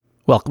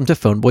Welcome to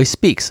PhoneBoy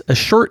Speaks, a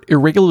short,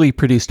 irregularly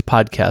produced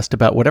podcast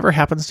about whatever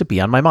happens to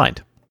be on my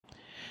mind.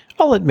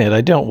 I'll admit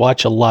I don't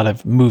watch a lot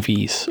of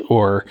movies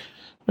or,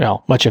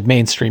 much of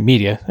mainstream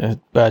media,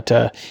 but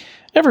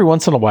every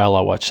once in a while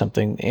I'll watch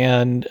something.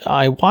 And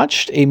I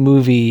watched a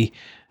movie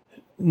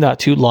not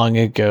too long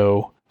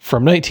ago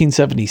from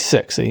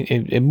 1976,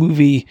 a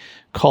movie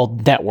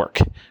called Network,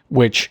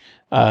 which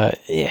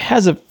it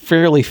has a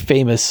fairly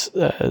famous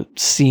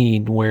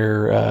scene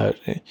where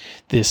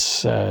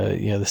this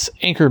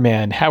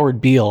anchorman Howard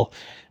Beale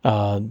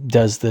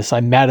does this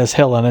 "I'm mad as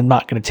hell and I'm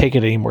not going to take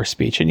it anymore"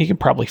 speech, and you can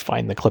probably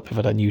find the clip of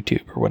it on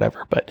YouTube or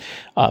whatever. But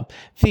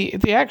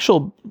the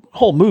actual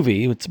whole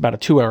movie, it's about a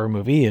 2-hour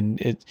movie, and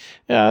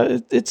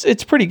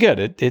it's pretty good.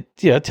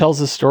 It tells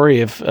the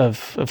story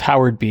of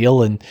Howard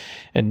Beale and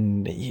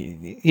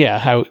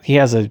how he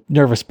has a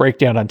nervous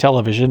breakdown on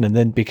television and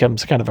then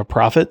becomes kind of a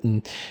prophet,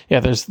 and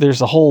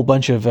there's a whole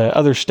bunch of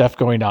other stuff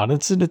going on.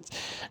 It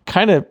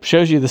kind of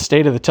shows you the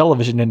state of the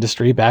television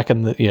industry back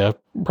in the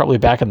probably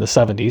back in the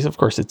 70s. Of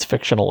course, it's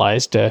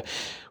fictionalized.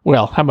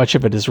 How much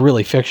of it is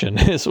really fiction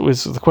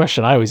was the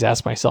question I always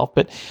ask myself.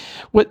 But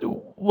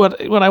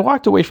when I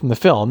walked away from the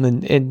film,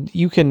 and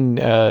you can,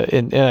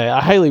 and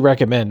I highly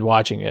recommend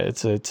watching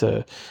it. It's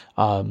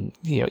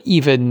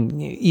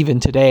even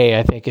today,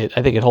 I think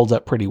it holds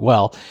up pretty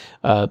well.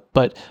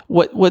 But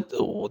what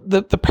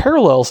the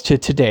parallels to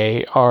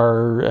today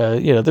are,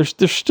 they're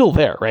still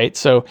there, right?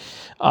 So,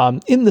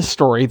 in the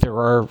story, there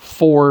are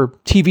 4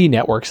 TV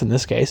networks in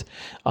this case,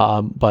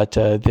 but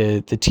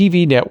the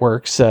TV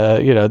networks,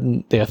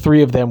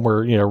 3 of them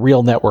were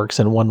real networks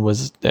and one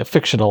was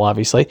fictional,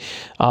 obviously.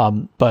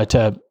 But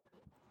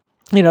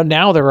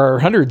now there are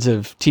hundreds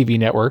of TV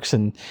networks,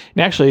 and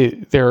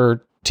actually there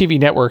are TV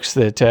networks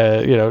that,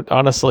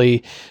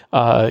 honestly,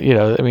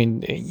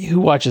 who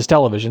watches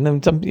television?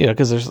 And some,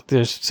 because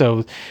the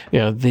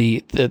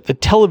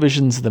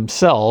televisions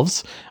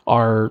themselves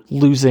are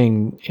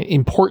losing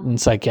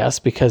importance, I guess,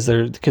 because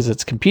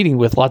it's competing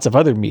with lots of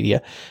other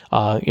media.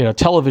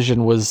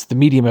 Television was the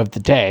medium of the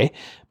day.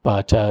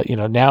 But,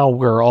 now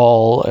we're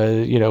all,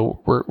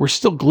 we're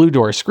still glued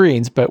to our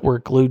screens, but we're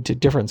glued to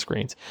different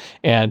screens.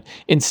 And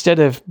instead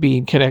of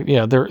being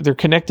connected, they're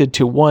connected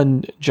to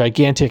one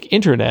gigantic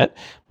internet,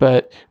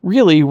 but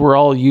really we're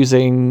all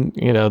using,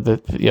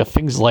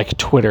 things like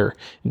Twitter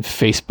and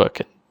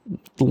Facebook and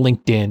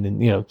LinkedIn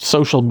and,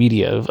 social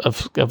media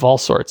of all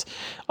sorts.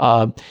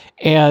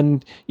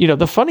 And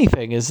the funny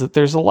thing is that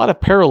there's a lot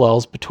of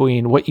parallels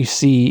between what you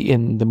see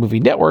in the movie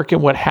Network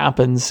and what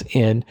happens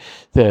in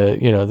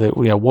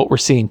what we're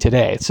seeing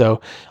today. So,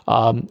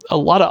 a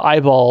lot of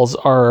eyeballs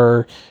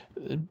are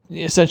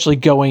essentially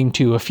going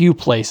to a few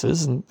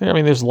places. And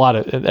there's a lot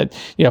of,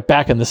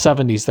 back in the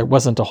 70s, there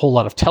wasn't a whole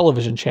lot of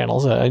television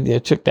channels.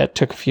 It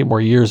took a few more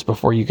years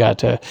before you got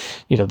to,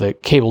 the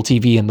cable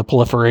TV and the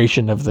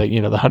proliferation of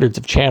the hundreds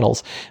of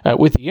channels.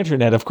 With the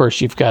internet, of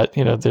course, you've got,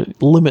 the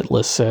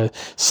limitless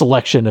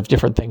selection of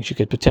different things you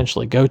could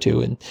potentially go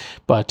to.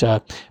 But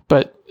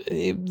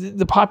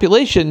the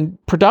population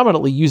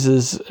predominantly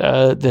uses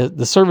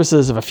the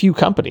services of a few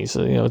companies.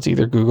 It's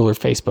either Google or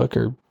Facebook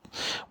or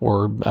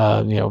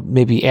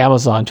maybe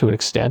Amazon to an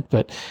extent,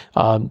 but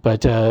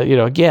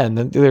again,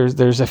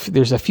 there's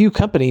a few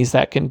companies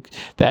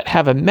that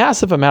have a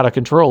massive amount of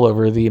control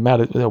over the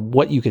amount of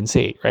what you can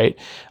see, right?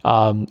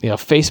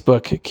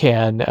 Facebook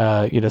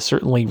can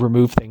certainly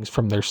remove things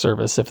from their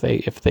service if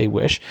they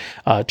wish.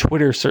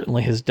 Twitter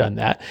certainly has done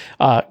that.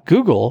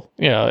 Google,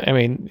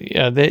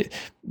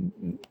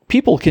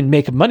 people can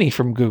make money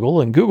from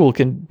Google, and Google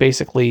can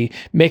basically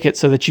make it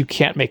so that you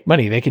can't make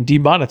money. They can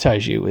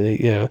demonetize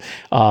you,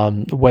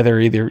 whether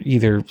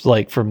either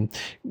like from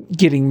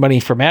getting money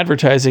from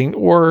advertising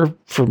or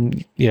from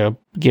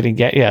getting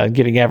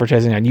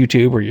advertising on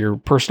YouTube or your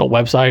personal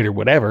website or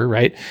whatever,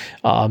 right?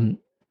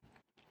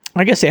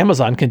 I guess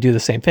Amazon can do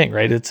the same thing,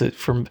 right? It's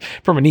from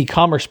an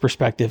e-commerce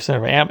perspective.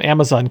 So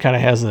Amazon kind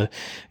of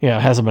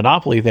has a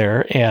monopoly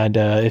there. And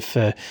if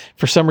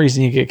for some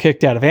reason you get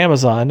kicked out of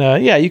Amazon,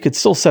 you could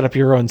still set up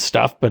your own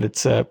stuff, but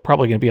it's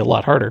probably going to be a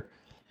lot harder.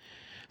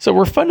 So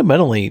we're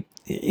fundamentally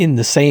in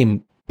the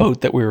same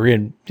boat that we were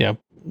in,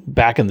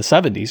 back in the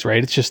 70s,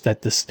 right? It's just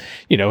that this,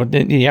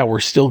 we're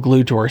still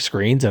glued to our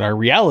screens, and our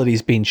reality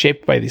is being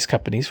shaped by these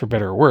companies for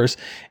better or worse.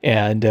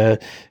 And and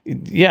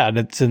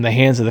it's in the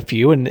hands of the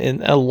few, and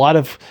a lot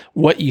of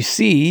what you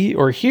see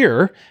or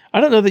hear, I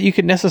don't know that you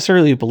could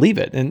necessarily believe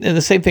it. And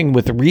the same thing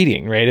with the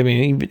reading, right?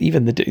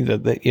 Even that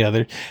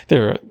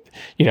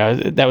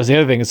was the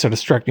other thing that sort of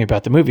struck me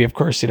about the movie. Of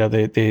course,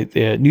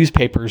 the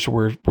newspapers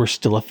were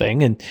still a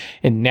thing, and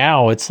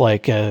now it's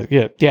like,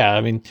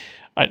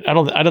 I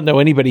don't know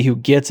anybody who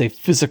gets a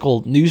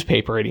physical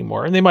newspaper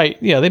anymore, and they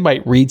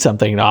might read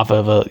something off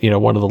of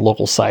one of the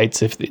local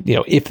sites if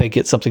they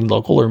get something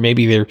local, or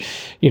maybe they're,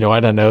 I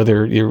don't know,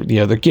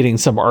 they're getting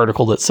some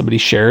article that somebody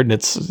shared and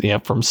it's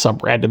from some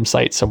random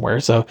site somewhere.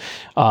 So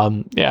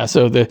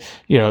so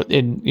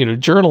the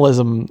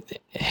journalism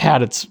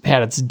had its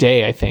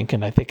day, I think,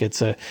 and I think it's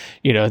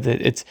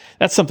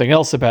that's something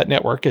else about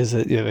network, is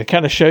that they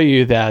kind of show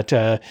you that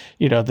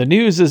the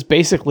news is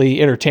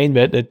basically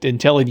entertainment and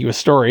telling you a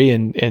story,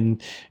 and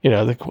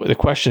the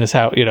question is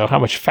how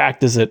much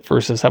fact is it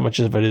versus how much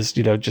of it is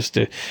just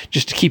to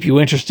keep you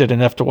interested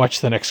enough to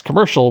watch the next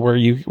commercial where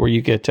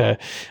you get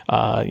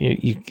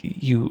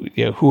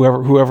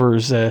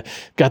whoever's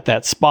got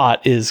that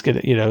spot is gonna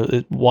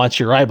it wants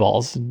your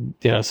eyeballs,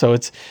 so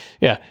it's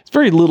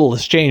very little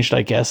has changed,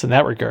 I guess, in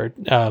that regard,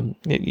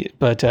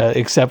 but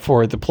except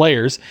for the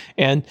players.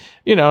 And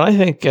I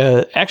think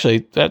actually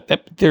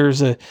that there's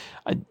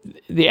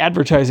the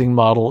advertising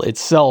model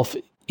itself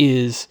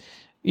is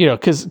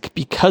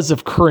because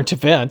of current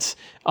events,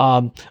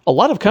 a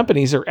lot of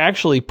companies are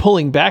actually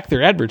pulling back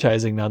their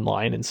advertising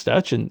online and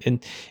such. And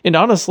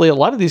honestly, a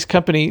lot of these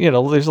companies,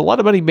 there's a lot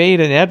of money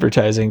made in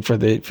advertising for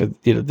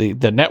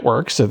the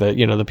networks, so that,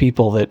 the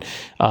people that,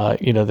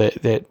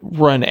 that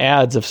run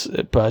ads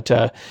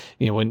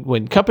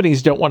when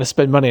companies don't want to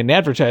spend money on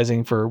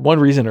advertising for one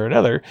reason or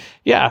another,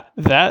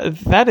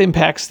 that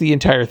impacts the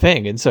entire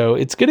thing. And so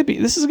this is going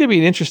to be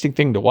an interesting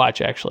thing to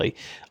watch, actually.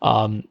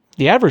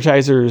 The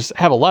advertisers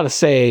have a lot of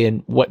say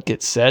in what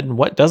gets said and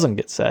what doesn't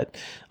get said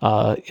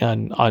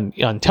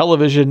on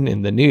television,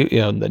 in the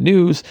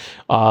news,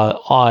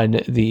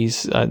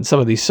 on some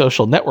of these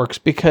social networks,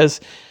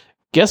 because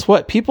guess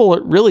what? People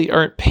really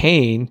aren't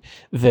paying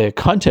the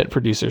content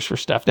producers for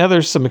stuff. Now,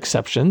 there's some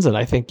exceptions, and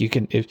I think you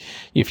can,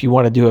 if you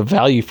want to do a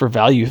value for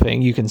value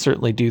thing, you can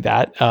certainly do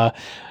that.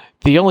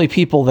 The only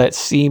people that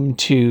seem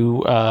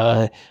to,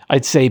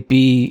 I'd say,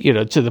 be,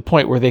 to the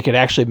point where they could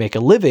actually make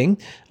a living,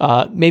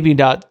 maybe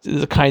not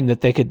the kind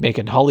that they could make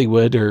in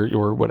Hollywood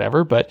or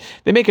whatever, but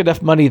they make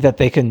enough money that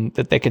they can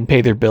pay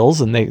their bills,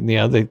 and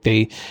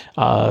they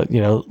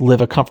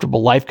live a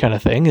comfortable life, kind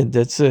of thing. And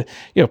it's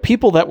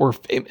people that were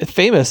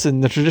famous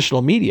in the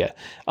traditional media.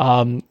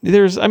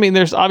 There's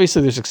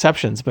obviously there's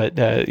exceptions, but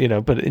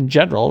but in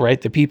general, right,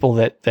 the people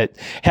that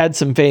had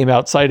some fame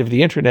outside of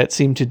the internet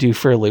seem to do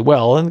fairly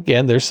well. And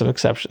again, there's some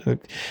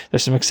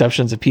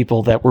exceptions of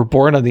people that were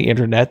born on the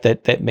internet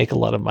that make a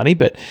lot of money,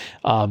 but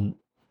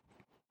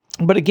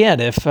again,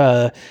 if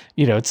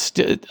it's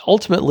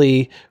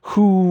ultimately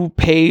who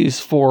pays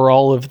for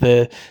all of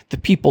the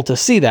people to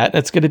see that,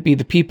 it's going to be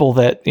the people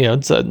that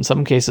in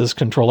some cases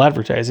control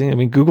advertising. I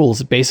mean, Google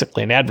is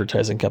basically an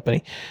advertising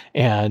company,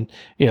 and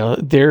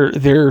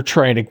they're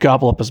trying to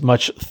gobble up as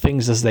much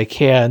things as they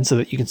can so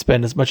that you can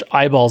spend as much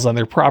eyeballs on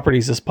their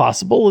properties as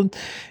possible,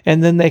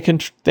 and then they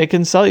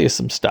can sell you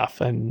some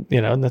stuff, and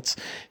and that's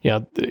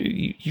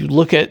you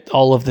look at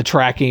all of the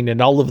tracking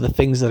and all of the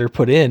things that are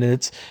put in, and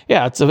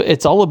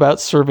it's all about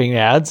serving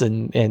ads,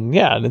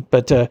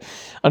 but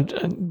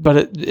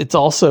it's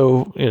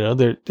also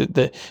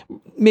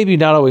maybe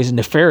not always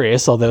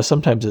nefarious, although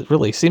sometimes it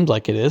really seems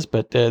like it is.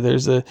 But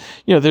there's a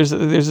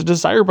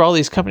desire by all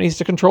these companies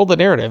to control the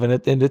narrative, and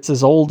it's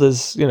as old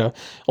as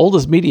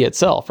media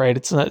itself, right?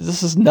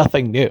 This is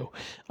nothing new.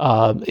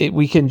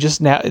 We can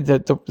just now,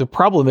 the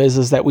problem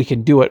is that we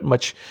can do it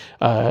much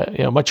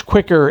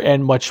quicker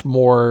and much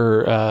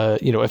more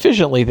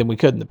efficiently than we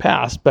could in the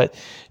past. But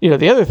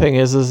the other thing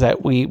is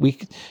that we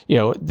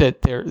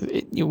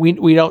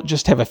don't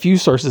just have a few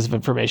sources of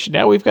information.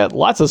 Now we've got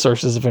lots of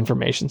sources of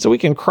information, so we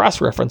can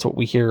cross-reference what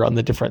we hear on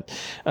the different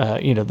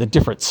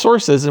different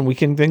sources, and we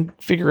can then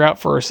figure out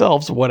for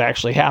ourselves what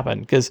actually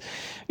happened. Because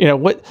I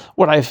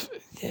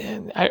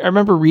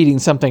remember reading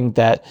something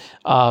that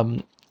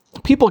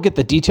people get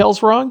the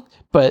details wrong,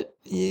 but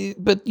you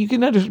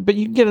get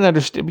an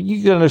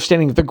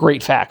understanding of the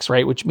great facts,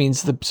 right? Which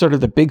means the sort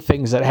of the big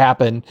things that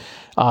happen,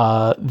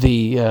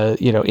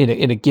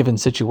 in a given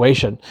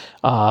situation.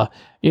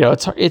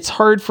 It's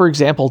hard, for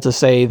example, to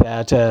say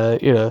that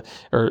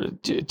or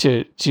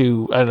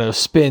to I don't know,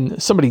 spin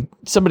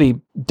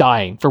somebody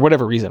dying for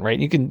whatever reason, right?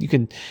 You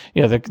can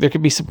there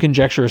could be some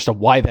conjecture as to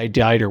why they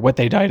died or what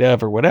they died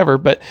of or whatever,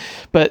 but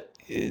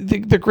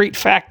the great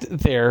fact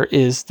there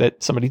is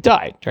that somebody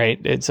died, right?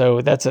 And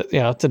so that's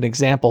it's an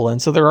example. And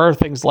so there are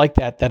things like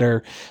that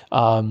are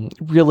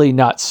really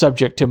not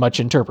subject to much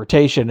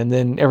interpretation. And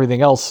then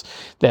everything else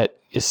that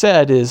is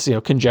said is,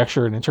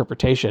 conjecture and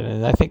interpretation.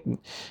 And I think,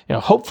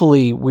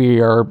 hopefully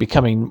we are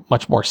becoming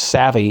much more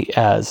savvy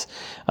as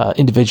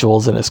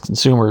individuals and as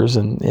consumers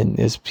and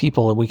as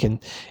people,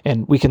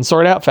 and we can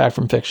sort out fact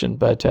from fiction.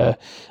 But there's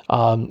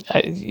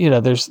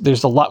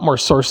a lot more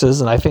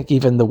sources, and I think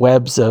even the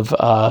webs of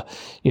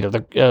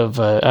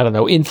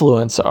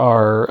influence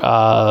are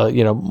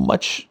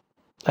much.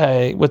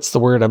 What's the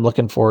word I'm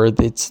looking for?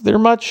 They're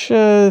much.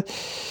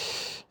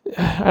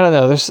 I don't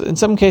know. There's in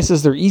some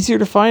cases they're easier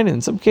to find, and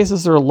in some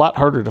cases they're a lot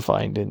harder to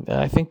find. And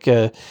I think,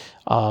 I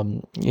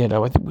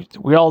think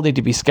we all need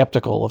to be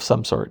skeptical of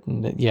some sort.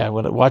 And yeah,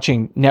 when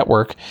watching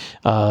Network,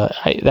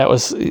 that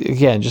was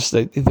again just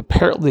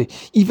apparently,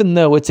 even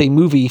though it's a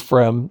movie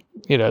from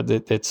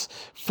that's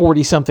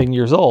 40 something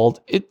years old,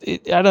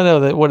 it I don't know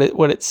that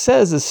what it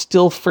says is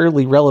still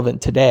fairly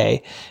relevant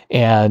today,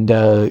 and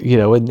so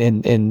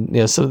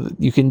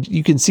you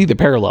can see the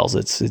parallels.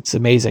 It's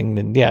amazing,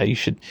 and yeah, you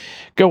should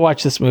go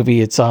watch this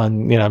movie. It's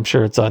on I'm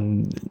sure it's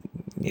on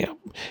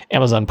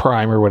Amazon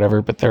Prime or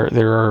whatever, but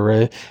there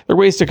are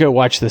ways to go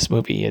watch this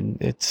movie,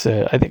 and it's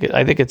I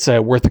think it's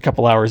worth a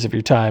couple hours of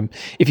your time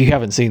if you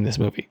haven't seen this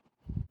movie.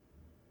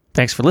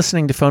 Thanks for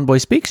listening to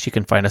PhoneBoy Speaks. You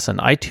can find us on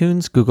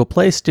iTunes, Google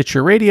Play,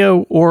 Stitcher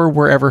Radio, or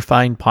wherever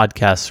fine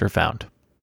podcasts are found.